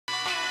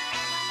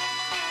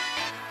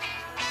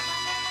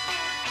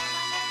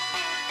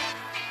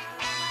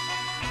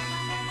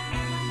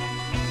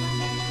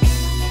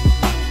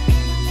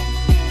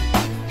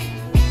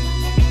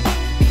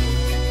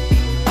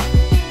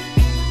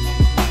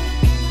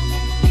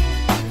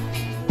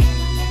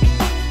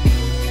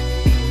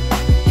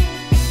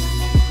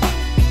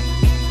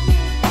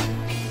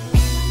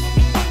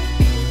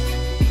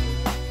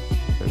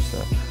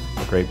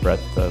great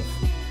breadth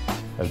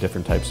of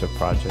different types of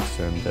projects,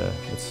 and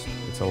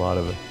it's a lot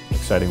of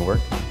exciting work,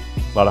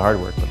 a lot of hard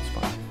work, but it's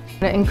fun.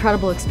 An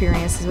incredible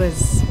experience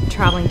was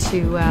traveling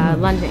to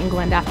London,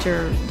 England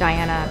after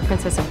Diana,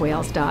 Princess of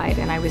Wales, died,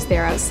 and I was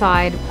there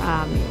outside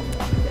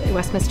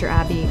Westminster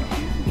Abbey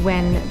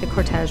when the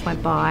cortege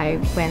went by,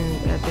 when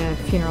the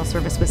funeral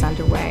service was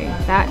underway.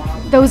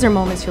 Those are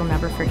moments you'll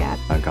never forget.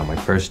 I got my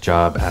first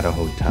job at a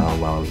hotel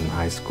while I was in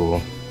high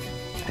school,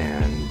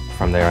 and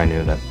from there I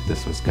knew that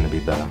this was going to be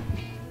the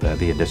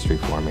industry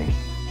for me.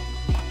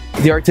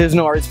 The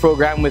Artisanal Arts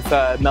program with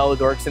Mel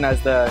Dorkson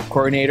as the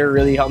coordinator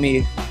really helped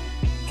me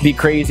be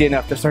crazy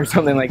enough to start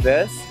something like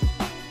this.